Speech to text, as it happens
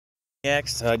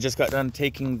Next, I just got done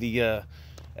taking the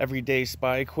everyday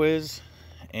spy quiz,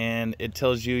 and it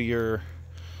tells you your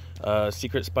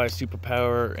secret spy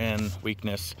superpower and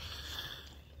weakness.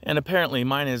 And apparently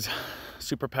mine is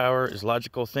superpower is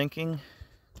logical thinking.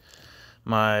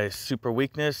 My super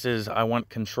weakness is I want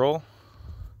control.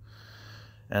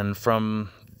 And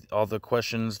from all the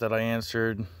questions that I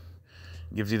answered,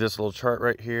 gives you this little chart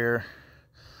right here.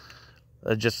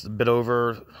 Just a bit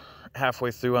over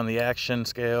halfway through on the action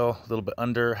scale, a little bit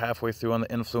under halfway through on the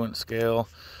influence scale,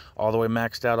 all the way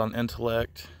maxed out on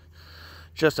intellect,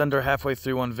 just under halfway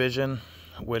through on vision,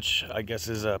 which I guess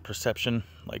is a perception,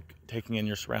 like taking in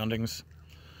your surroundings.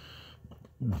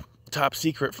 Top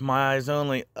secret for my eyes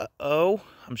only.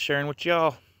 I'm sharing with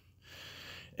y'all.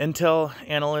 Intel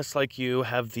analysts like you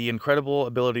have the incredible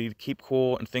ability to keep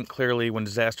cool and think clearly when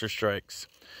disaster strikes.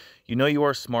 You know you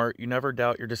are smart, you never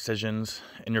doubt your decisions,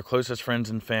 and your closest friends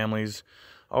and families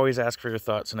always ask for your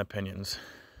thoughts and opinions.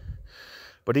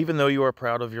 But even though you are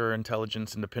proud of your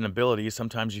intelligence and dependability,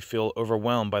 sometimes you feel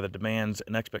overwhelmed by the demands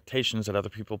and expectations that other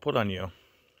people put on you.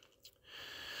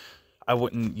 I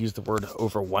wouldn't use the word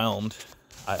overwhelmed.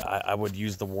 I would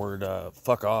use the word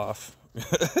fuck off.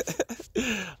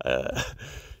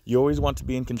 You always want to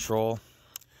be in control.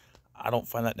 I don't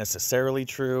find that necessarily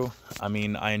true. I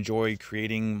mean, I enjoy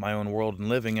creating my own world and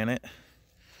living in it.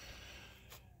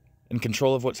 In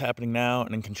control of what's happening now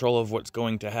and in control of what's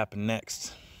going to happen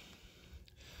next.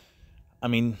 I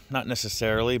mean, not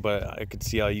necessarily, but I could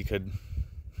see how you could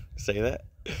say that.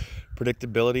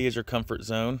 Predictability is your comfort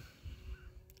zone,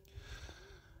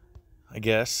 I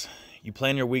guess. You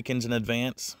plan your weekends in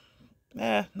advance?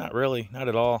 Not really, not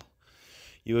at all.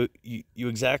 You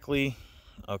exactly,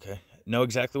 okay, know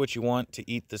exactly what you want to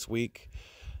eat this week?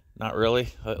 Not really,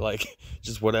 like,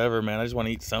 just whatever, man. I just want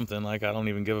to eat something, like, I don't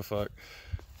even give a fuck.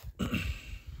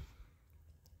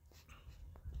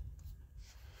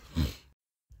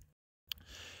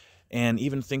 And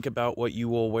even think about what you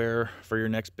will wear for your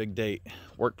next big date,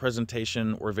 work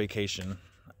presentation or vacation.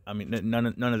 I mean, none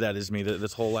of that is me.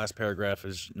 This whole last paragraph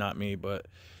is not me, but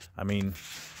I mean,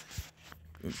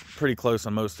 pretty close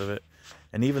on most of it.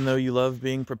 And even though you love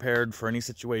being prepared for any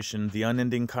situation, the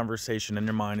unending conversation in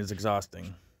your mind is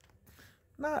exhausting.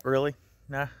 Not really.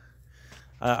 Nah.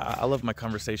 I love my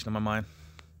conversation in my mind.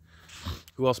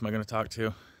 Who else am I going to talk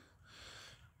to?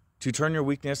 To turn your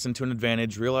weakness into an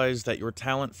advantage, realize that your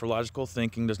talent for logical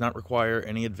thinking does not require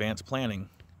any advanced planning.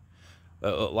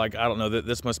 Like, I don't know,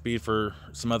 this must be for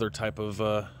some other type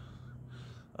of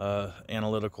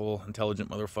analytical, intelligent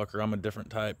motherfucker. I'm a different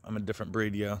type. I'm a different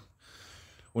breed, yo.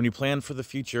 When you plan for the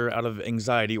future out of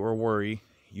anxiety or worry,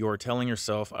 you are telling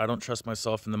yourself, I don't trust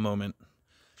myself in the moment.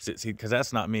 See, because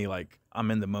that's not me. Like, I'm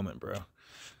in the moment, bro.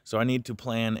 So I need to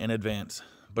plan in advance,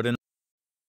 but in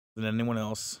than anyone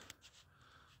else.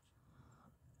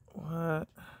 What?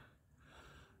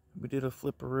 We did a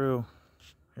flipperoo.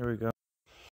 Here we go.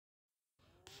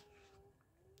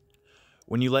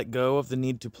 When you let go of the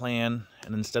need to plan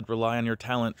and instead rely on your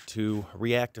talent to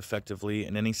react effectively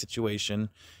in any situation,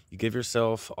 you give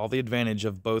yourself all the advantage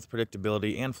of both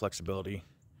predictability and flexibility.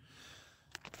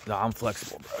 No, I'm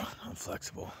flexible, bro. I'm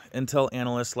flexible. Intel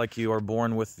analysts like you are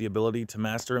born with the ability to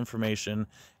master information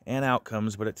and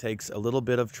outcomes, but it takes a little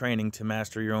bit of training to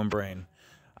master your own brain.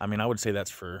 I mean, I would say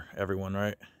that's for everyone,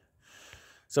 right?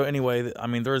 So anyway, I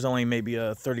mean, there was only maybe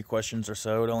 30 questions or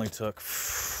so. It only took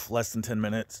less than 10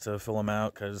 minutes to fill them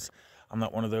out because I'm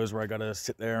not one of those where I got to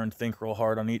sit there and think real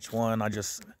hard on each one. I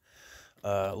just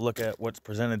look at what's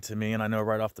presented to me, and I know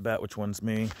right off the bat which one's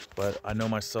me, but I know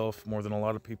myself more than a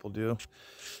lot of people do.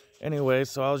 Anyway,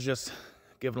 so I was just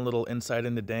giving a little insight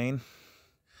into Dane.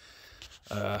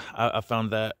 I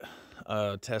found that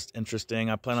test interesting.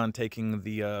 I plan on taking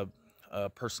the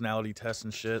personality test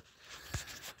and shit,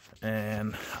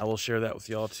 and I will share that with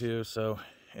y'all too. So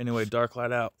anyway, dark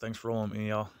light out. Thanks for rolling with me,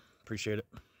 y'all. Appreciate it.